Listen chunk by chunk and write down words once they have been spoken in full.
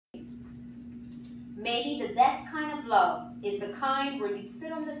Maybe the best kind of love is the kind where you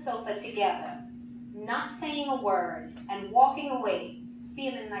sit on the sofa together, not saying a word, and walking away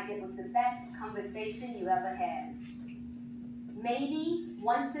feeling like it was the best conversation you ever had. Maybe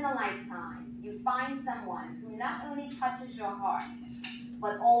once in a lifetime, you find someone who not only touches your heart,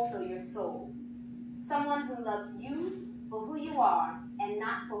 but also your soul. Someone who loves you for who you are and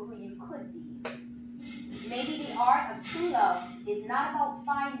not for who you could be. Maybe the art of true love is not about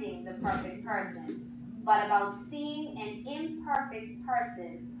finding the perfect person, but about seeing an imperfect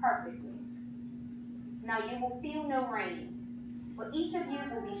person perfectly. Now you will feel no rain, for each of you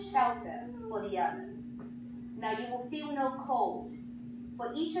will be shelter for the other. Now you will feel no cold,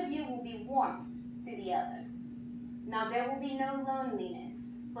 for each of you will be warmth to the other. Now there will be no loneliness,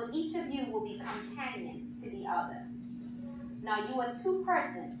 for each of you will be companion to the other. Now you are two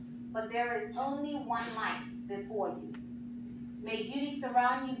persons, but there is only one life before you. May beauty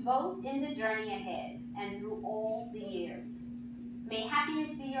surround you both in the journey ahead and through all the years. May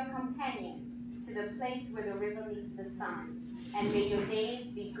happiness be your companion to the place where the river meets the sun, and may your days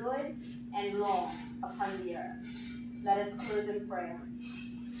be good and long upon the earth. Let us close in prayer.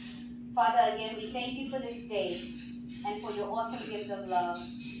 Father, again, we thank you for this day and for your awesome gift of love.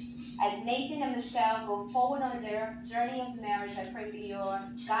 As Nathan and Michelle go forward on their journey of marriage, I pray for your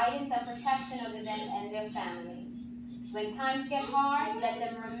guidance and protection over them and their family. When times get hard, let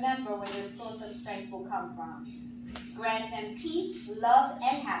them remember where their source of strength will come from. Grant them peace, love,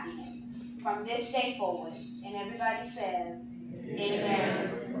 and happiness from this day forward. And everybody says,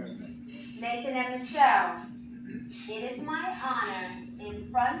 Amen. Nathan and Michelle, it is my honor in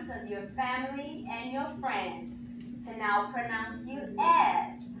front of your family and your friends to now pronounce you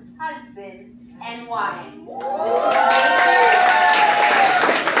as husband and wife.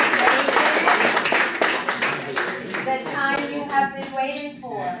 The time you have been waiting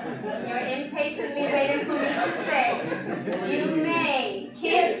for. You're impatiently waiting for me to say, you may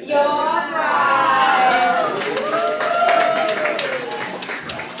kiss your bride.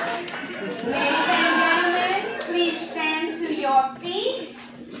 Ladies and gentlemen, please stand to your feet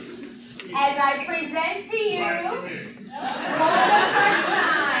as I present to you